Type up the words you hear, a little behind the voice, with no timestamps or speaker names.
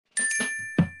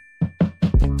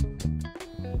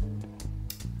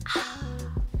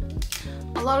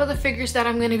A lot of the figures that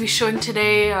I'm going to be showing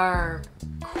today are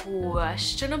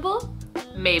questionable.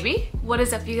 Maybe. What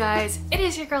is up, you guys? It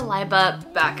is your girl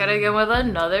Yaiba, back at it again with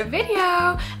another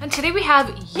video. And today we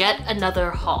have yet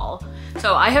another haul.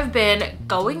 So I have been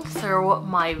going through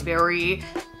my very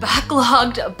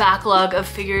backlog of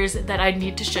figures that I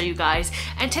need to show you guys.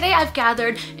 And today I've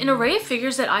gathered an array of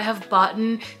figures that I have bought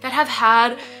that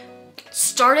have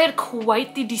started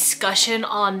quite the discussion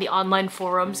on the online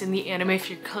forums in the anime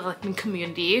figure collecting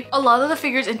community. A lot of the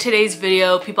figures in today's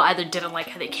video, people either didn't like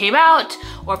how they came out,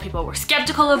 or people were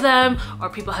skeptical of them, or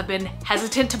people have been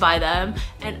hesitant to buy them.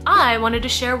 And I wanted to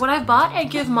share what I've bought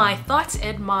and give my thoughts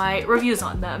and my reviews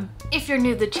on them. If you're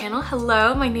new to the channel,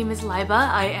 hello, my name is Yaiba.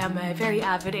 I am a very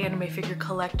avid anime figure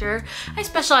collector. I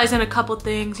specialize in a couple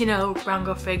things, you know,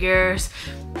 Rango figures,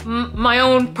 my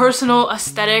own personal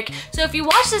aesthetic. So if you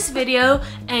watch this video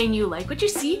and you like what you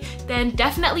see, then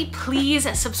definitely please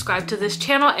subscribe to this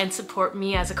channel and support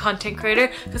me as a content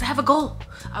creator, because I have a goal.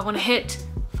 I want to hit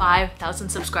 5,000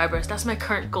 subscribers. That's my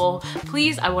current goal.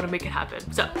 Please, I want to make it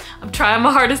happen. So I'm trying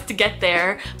my hardest to get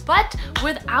there, but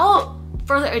without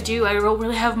further ado, I don't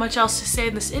really have much else to say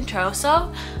in this intro,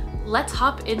 so let's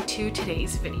hop into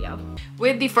today's video.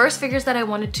 With the first figures that I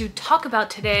wanted to talk about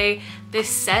today, this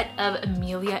set of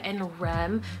Emilia and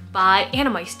Rem by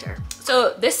AniMester.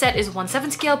 So this set is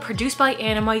 1/7 scale, produced by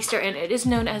AniMester, and it is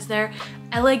known as their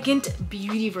elegant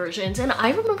beauty versions. And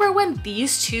I remember when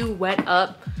these two went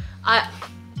up,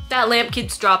 that lamp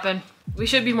keeps dropping. We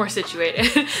should be more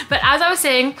situated. But as I was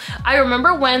saying, I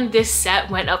remember when this set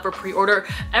went up for pre-order,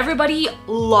 everybody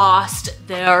lost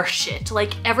their shit.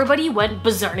 Like, everybody went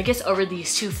berserkness over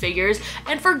these two figures,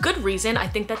 and for good reason. I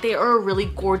think that they are a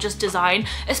really gorgeous design,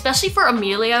 especially for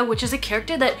Emilia, which is a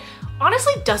character that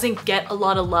honestly doesn't get a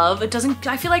lot of love.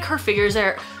 I feel like her figures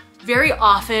are very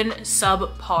often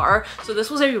subpar. So this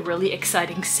was a really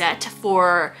exciting set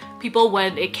for people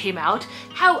when it came out.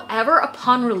 However,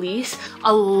 upon release,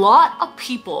 a lot of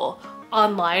people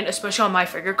online, especially on my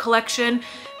figure collection,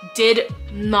 did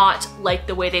not like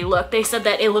the way they looked. They said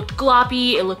that it looked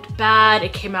gloppy, it looked bad,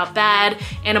 it came out bad.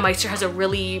 AniMester has a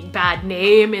really bad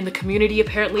name in the community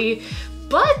apparently.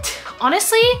 But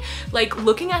honestly, like,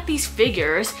 looking at these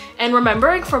figures and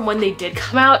remembering from when they did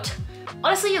come out,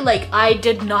 honestly, like, I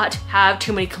did not have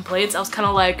too many complaints. I was kind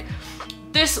of like,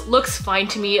 this looks fine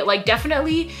to me. Like,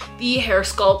 definitely the hair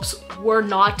sculpts were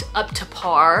not up to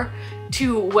par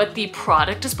to what the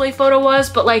product display photo was,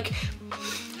 but like,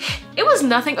 it was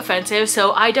nothing offensive.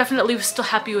 So I definitely was still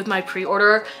happy with my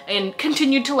pre-order and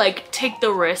continued to like take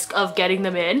the risk of getting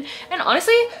them in. And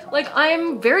honestly, like,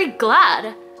 I'm very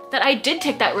glad that I did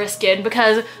take that risk in,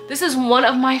 because this is one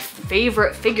of my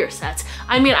favorite figure sets.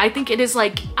 I mean, I think it is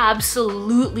like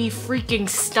absolutely freaking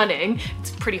stunning.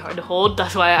 It's pretty hard to hold,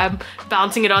 that's why I'm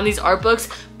bouncing it on these art books.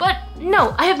 But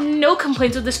no, I have no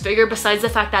complaints with this figure besides the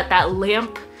fact that that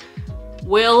lamp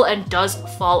will and does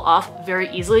fall off very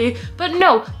easily. But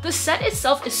no, the set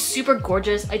itself is super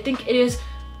gorgeous. I think it is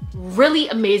really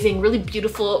amazing, really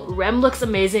beautiful. Rem looks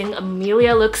amazing.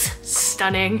 Emilia looks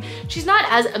stunning. She's not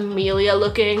as Emilia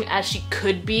looking as she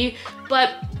could be,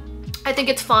 but I think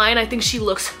it's fine. I think she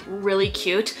looks really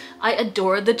cute. I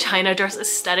adore the China dress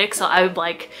aesthetic, so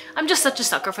I'm just such a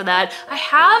sucker for that. I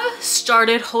have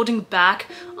started holding back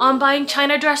on buying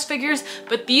China dress figures,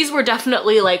 but these were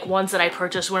definitely like ones that I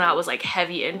purchased when I was like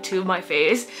heavy into my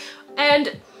phase.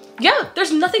 And yeah,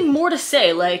 there's nothing more to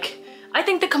say. Like, I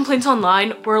think the complaints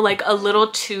online were like a little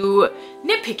too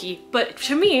nitpicky, but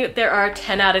to me, there are a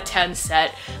 10 out of 10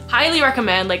 set. Highly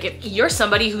recommend, like, if you're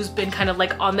somebody who's been kind of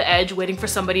like on the edge waiting for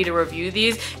somebody to review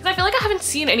these, because I feel like I haven't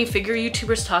seen any figure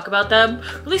YouTubers talk about them,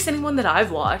 or at least anyone that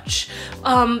I've watched.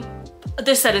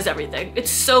 This set is everything.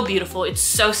 It's so beautiful, it's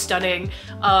so stunning.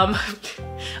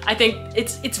 I think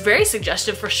it's very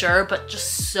suggestive for sure, but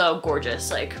just so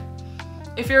gorgeous. Like,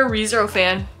 if you're a ReZero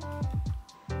fan,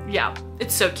 yeah,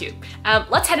 it's so cute.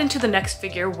 Let's head into the next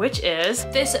figure, which is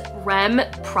this Rem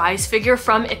prize figure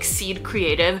from Exceed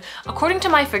Creative. According to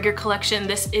my figure collection,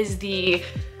 this is the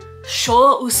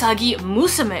Shou Usagi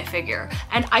Musume figure.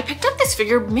 And I picked up this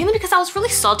figure mainly because I was really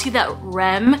salty that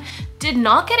Rem did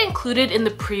not get included in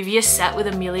the previous set with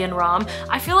Emilia and Ram.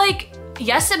 I feel like,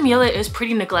 yes, Emilia is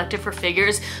pretty neglected for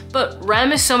figures, but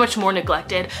Rem is so much more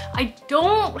neglected. I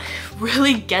don't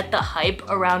really get the hype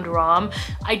around Ram.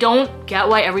 I don't get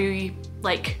why every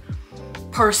like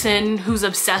person who's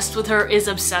obsessed with her is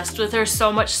obsessed with her,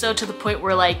 so much so to the point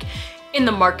where like in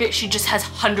the market she just has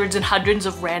hundreds and hundreds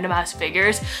of random ass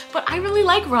figures. But I really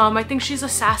like Ram. I think she's a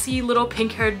sassy little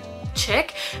pink-haired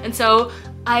chick, and so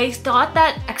I thought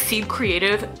that Exceed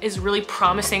Creative is really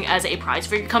promising as a prize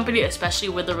figure company, especially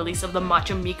with the release of the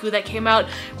Macho Miku that came out,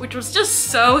 which was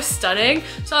just so stunning.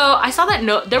 So I saw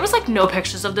that there was like no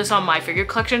pictures of this on my figure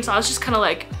collection, so I was just kind of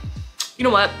like, you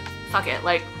know what, fuck it,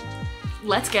 like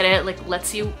let's get it, like let's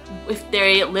see if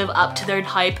they live up to their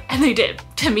hype, and they did,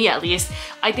 to me at least.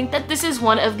 I think that this is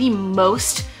one of the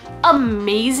most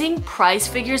amazing prize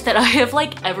figures that I have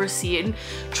like ever seen.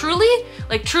 Truly,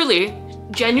 like truly,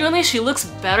 genuinely, she looks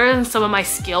better than some of my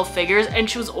scale figures, and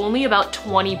she was only about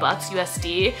 20 bucks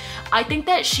USD. I think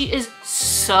that she is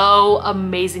so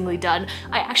amazingly done.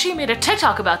 I actually made a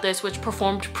TikTok about this, which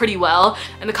performed pretty well,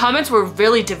 and the comments were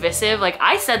really divisive. Like,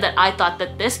 I said that I thought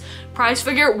that this prize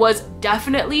figure was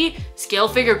definitely scale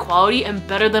figure quality and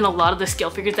better than a lot of the scale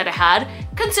figures that I had,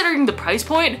 considering the price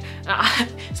point.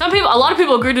 A lot of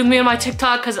people agreed with me on my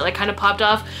TikTok because it like kind of popped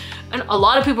off. And a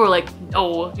lot of people were like,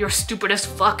 oh, you're stupid as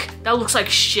fuck. That looks like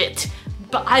shit.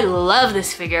 But I love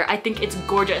this figure. I think it's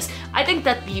gorgeous. I think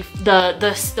that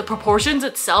the proportions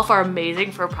itself are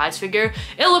amazing for a prize figure.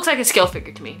 It looks like a scale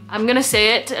figure to me. I'm gonna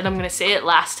say it, and I'm gonna say it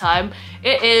last time.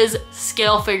 It is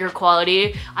scale figure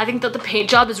quality. I think that the paint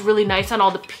job is really nice on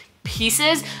all the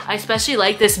pieces. I especially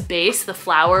like this base, the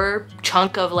flower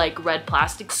chunk of like red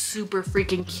plastic, super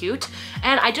freaking cute.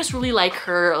 And I just really like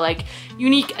her like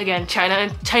unique, again,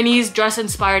 Chinese dress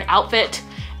inspired outfit.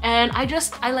 And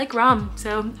I like Ram,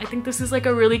 so I think this is like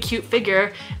a really cute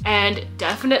figure, and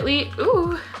definitely,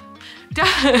 ooh,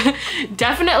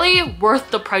 definitely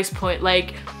worth the price point.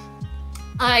 Like,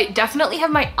 I definitely have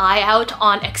my eye out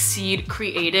on Exceed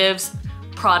Creative's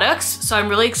products, so I'm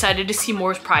really excited to see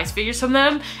more prize figures from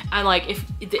them. And like, if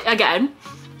again,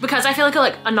 because I feel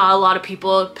like not a lot of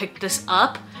people picked this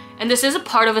up, and this is a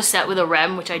part of a set with a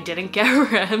Rem, which I didn't get a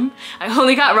Rem. I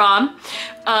only got Ram.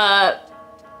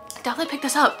 Definitely pick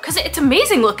this up because it's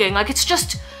amazing looking. Like, it's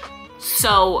just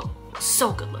so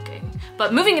good looking.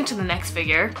 But moving into the next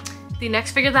figure, the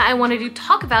next figure that I wanted to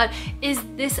talk about is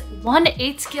this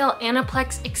 1/8 scale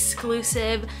Aniplex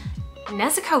exclusive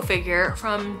Nezuko figure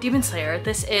from Demon Slayer.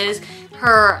 This is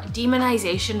her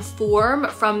demonization form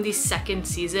from the second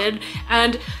season,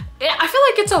 and I feel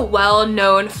like it's a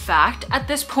well-known fact at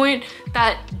this point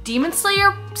that Demon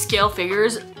Slayer scale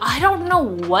figures, I don't know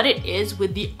what it is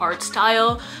with the art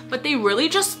style, but they really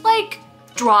just like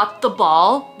drop the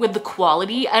ball with the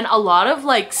quality, and a lot of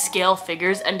like scale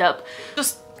figures end up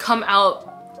just come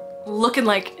out looking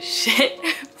like shit,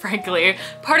 frankly.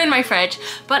 Pardon my French,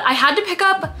 but I had to pick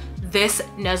up this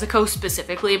Nezuko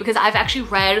specifically because I've actually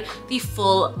read the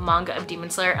full manga of Demon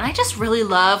Slayer, and I just really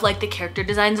love like the character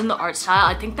designs and the art style.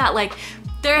 I think that like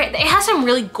it has some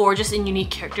really gorgeous and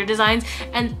unique character designs,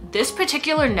 and this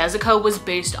particular Nezuko was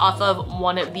based off of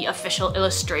one of the official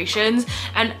illustrations,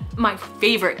 and my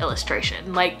favorite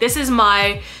illustration. Like, this is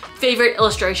my favorite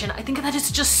illustration. I think that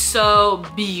it's just so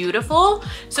beautiful.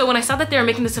 So when I saw that they were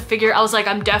making this a figure, I was like,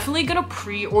 I'm definitely gonna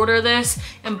pre-order this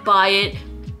and buy it,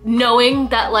 knowing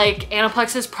that like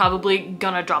Aniplex is probably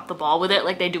gonna drop the ball with it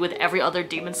like they do with every other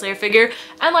Demon Slayer figure.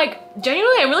 And like,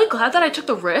 genuinely, I'm really glad that I took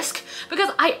the risk,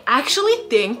 because I actually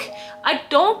think, I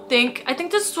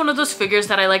think this is one of those figures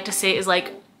that I like to say is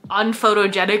like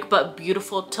unphotogenic but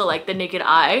beautiful to like the naked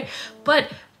eye. But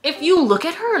if you look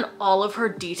at her in all of her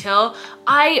detail,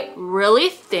 I really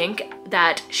think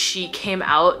that she came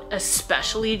out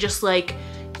especially just like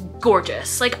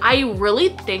gorgeous. Like, I really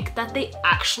think that they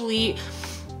actually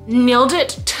nailed it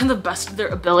to the best of their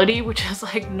ability, which is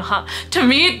like not, to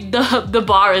me, the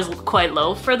bar is quite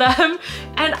low for them.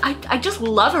 And I just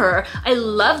love her. I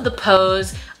love the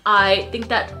pose. I think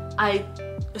that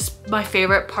my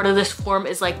favorite part of this form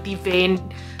is like the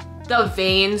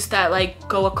veins that like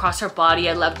go across her body.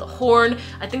 I love the horn.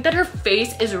 I think that her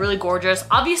face is really gorgeous.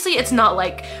 Obviously, it's not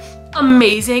like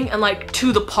amazing and like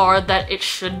to the par that it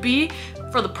should be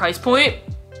for the price point,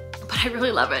 but I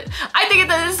really love it. I think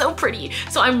that is so pretty.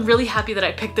 So I'm really happy that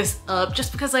I picked this up,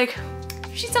 just because like,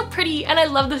 she's so pretty and I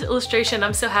love this illustration.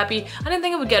 I'm so happy. I didn't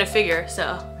think I would get a figure,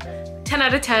 so 10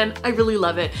 out of 10, I really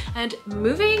love it. And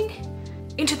moving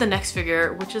into the next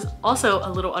figure, which is also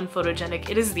a little unphotogenic,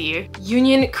 it is the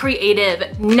Union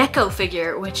Creative Neko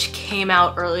figure, which came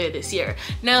out earlier this year.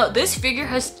 Now, this figure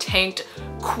has tanked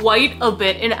quite a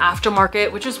bit in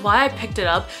aftermarket, which is why I picked it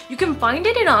up. You can find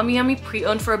it in AmiAmi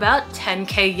pre-owned for about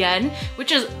 10k yen,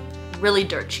 which is really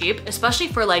dirt cheap, especially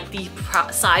for like the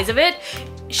size of it.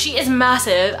 She is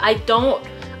massive.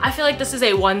 I feel like this is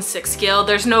a 1/6 scale.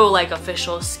 There's no like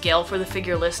official scale for the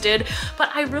figure listed,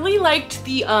 but I really liked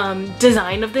the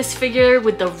design of this figure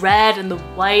with the red and the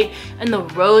white and the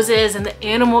roses and the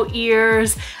animal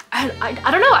ears. And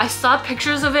I don't know, I saw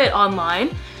pictures of it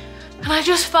online And I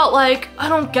just felt like, I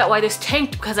don't get why this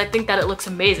tanked because I think that it looks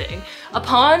amazing.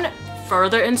 Upon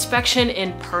further inspection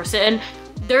in person,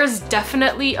 there's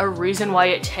definitely a reason why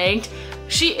it tanked.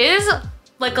 She is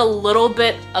like a little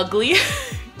bit ugly.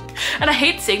 And I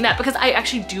hate saying that because I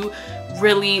actually do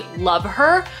really love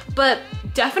her, but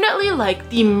definitely like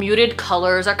the muted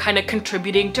colors are kind of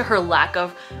contributing to her lack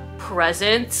of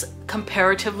presence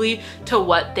comparatively to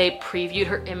what they previewed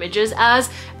her images as.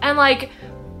 And like,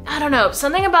 I don't know,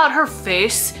 something about her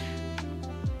face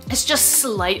is just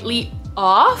slightly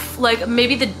off. Like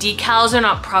maybe the decals are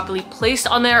not properly placed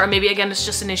on there, or maybe again it's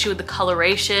just an issue with the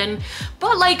coloration.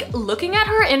 But like looking at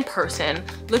her in person,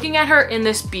 looking at her in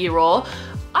this B-roll,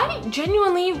 I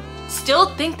genuinely still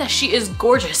think that she is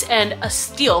gorgeous and a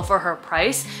steal for her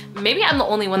price. Maybe I'm the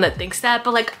only one that thinks that,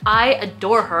 but like I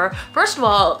adore her. First of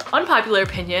all, unpopular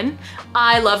opinion,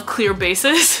 I love clear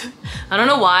bases. I don't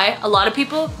know why. A lot of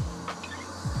people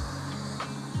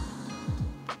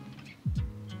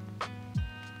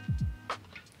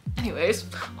anyways,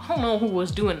 I don't know who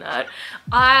was doing that.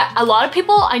 A lot of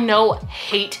people I know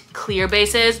hate clear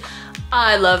bases.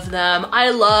 I love them. I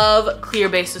love clear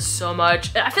bases so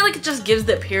much. I feel like it just gives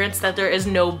the appearance that there is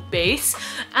no base.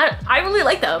 And I really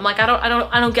like them. Like I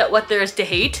don't get what there is to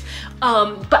hate.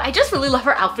 But I just really love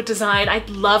her outfit design. I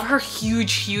love her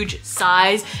huge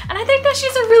size. And I think that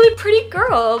she's a really pretty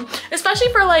girl,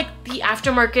 especially for like the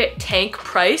aftermarket tank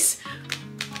price.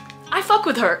 I fuck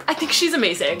with her. I think she's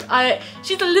amazing.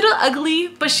 She's a little ugly,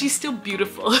 but she's still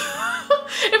beautiful,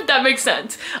 if that makes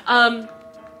sense.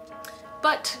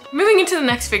 But moving into the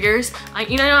next figures, I'm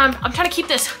trying to keep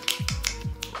this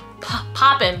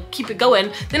popping, keep it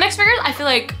going. The next figures, I feel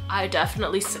like I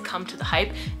definitely succumbed to the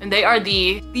hype, and they are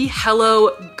the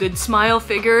Hello Good Smile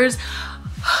figures.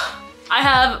 I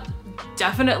have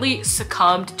definitely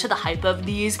succumbed to the hype of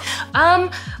these. I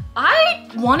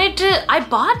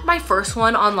bought my first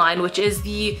one online, which is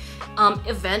the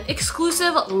event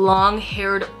exclusive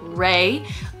long-haired Ray.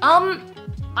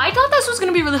 I thought this was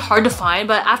gonna be really hard to find,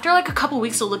 but after like a couple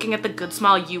weeks of looking at the Good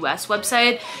Smile US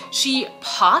website, she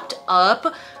popped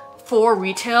up for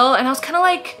retail, and I was kind of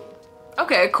like,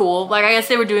 okay, cool. Like I guess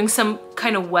they were doing some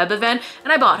kind of web event,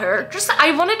 and I bought her.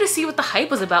 I wanted to see what the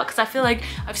hype was about, because I feel like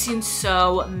I've seen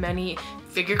so many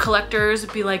figure collectors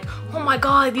be like, oh my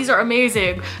god, these are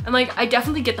amazing. And like, I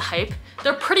definitely get the hype.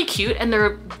 They're pretty cute and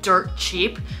they're dirt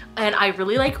cheap. And I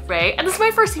really like Rei. And this is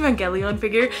my first Evangelion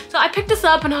figure. So I picked this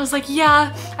up and I was like,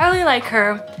 yeah, I really like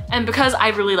her. And because I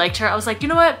really liked her, I was like, you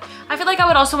know what? I feel like I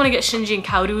would also want to get Shinji and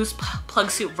Kaoru's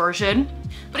plug suit version.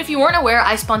 But if you weren't aware,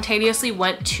 I spontaneously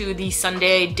went to the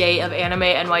Sunday day of Anime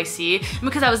NYC. And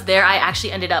because I was there, I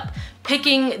actually ended up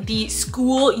picking the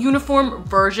school uniform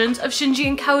versions of Shinji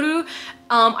and Kaoru.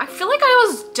 I feel like I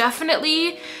was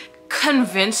definitely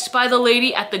convinced by the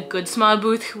lady at the Good Smile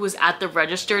booth who was at the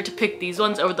register to pick these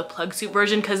ones over the plug suit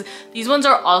version, because these ones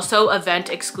are also event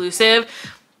exclusive.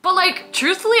 But like,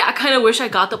 truthfully, I kind of wish I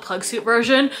got the plug suit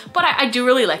version, but I do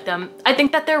really like them. I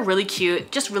think that they're really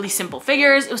cute, just really simple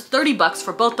figures. It was 30 bucks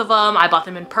for both of them. I bought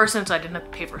them in person, so I didn't have to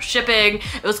pay for shipping.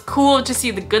 It was cool to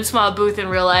see the Good Smile booth in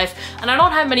real life, and I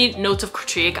don't have many notes of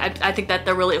critique. I think that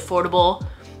they're really affordable,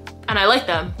 and I like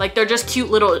them. Like, they're just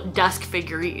cute little desk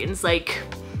figurines, like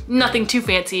nothing too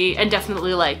fancy, and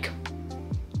definitely like,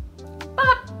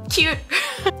 cute.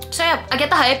 So yeah, I get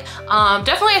the hype.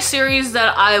 Definitely a series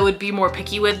that I would be more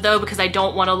picky with though, because I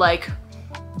don't want to like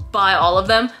buy all of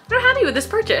them. But I'm happy with this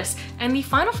purchase. And the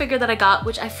final figure that I got,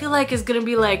 which I feel like is gonna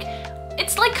be like,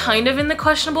 it's like kind of in the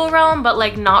questionable realm, but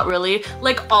like not really.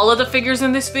 Like all of the figures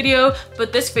in this video,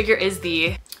 but this figure is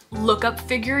the Look Up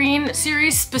figurine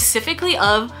series, specifically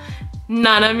of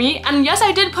Nanami. And yes,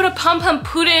 I did put a Pom Pom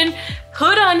Puddin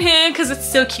hood on him because it's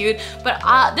so cute, but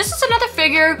this is another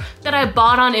figure that I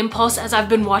bought on impulse as I've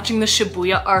been watching the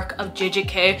Shibuya arc of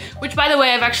JJK, which by the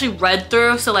way I've actually read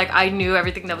through, so like I knew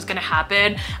everything that was gonna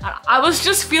happen. And I was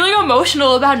just feeling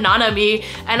emotional about Nanami,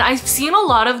 and I've seen a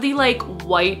lot of the like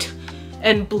white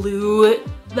and blue,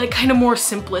 like kind of more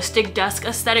simplistic desk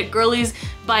aesthetic girlies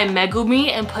by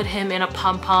Megumi and put him in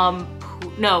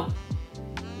a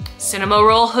cinema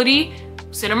roll hoodie,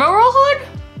 cinema roll hood?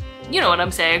 You know what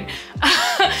I'm saying.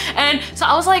 And so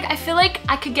I was like, I feel like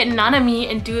I could get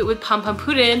Nanami and do it with Pom Pom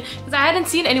Puddin because I hadn't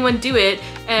seen anyone do it.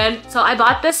 And so I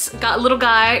bought this little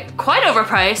guy, quite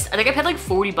overpriced. I think I paid like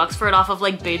 40 bucks for it off of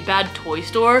like Big Bad Toy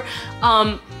Store.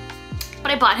 But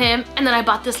I bought him, and then I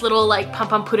bought this little like Pom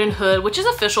Pom Puddin hood, which is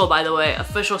official by the way,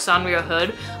 official Sanrio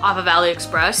hood off of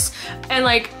AliExpress. And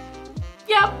like,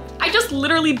 yeah, I just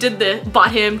literally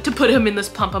bought him to put him in this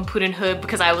Pom Pom Puddin hood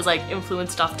because I was like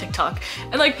influenced off TikTok.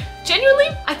 And like, genuinely,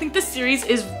 I think this series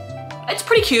it's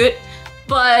pretty cute,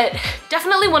 but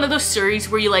definitely one of those series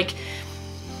where you like,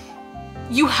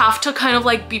 you have to kind of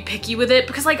like be picky with it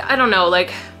because like, I don't know,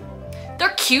 like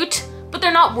they're cute, but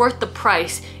they're not worth the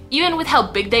price. Even with how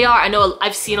big they are, I know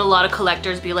I've seen a lot of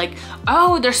collectors be like,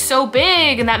 oh, they're so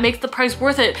big and that makes the price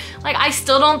worth it. Like, I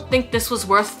still don't think this was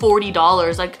worth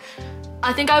 $40. Like,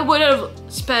 I think I would have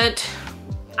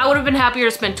been happier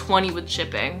to spend 20 with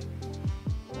shipping.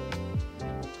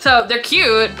 So they're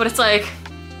cute, but it's like,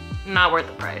 not worth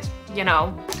the price, you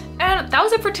know? And that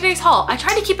was it for today's haul. I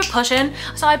tried to keep it pushing,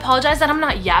 so I apologize that I'm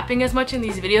not yapping as much in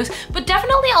these videos, but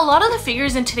definitely a lot of the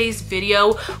figures in today's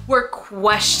video were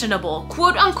questionable,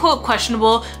 quote unquote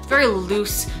questionable, very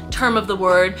loose term of the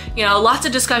word. You know, lots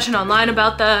of discussion online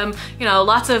about them, you know,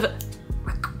 lots of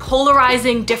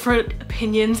polarizing different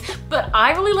opinions, but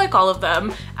I really like all of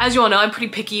them. As you all know, I'm pretty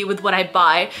picky with what I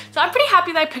buy, so I'm pretty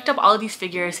happy that I picked up all of these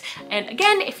figures. And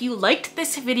again, if you liked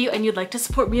this video and you'd like to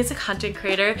support me as a content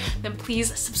creator, then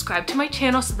please subscribe to my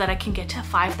channel so that I can get to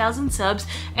 5,000 subs.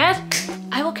 And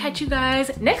I will catch you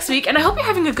guys next week, and I hope you're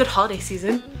having a good holiday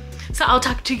season. So I'll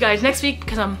talk to you guys next week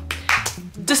because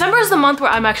December is the month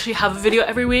where I'm actually have a video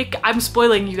every week. I'm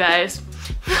spoiling you guys.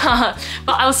 But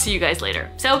I'll see you guys later.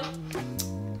 So,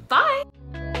 bye!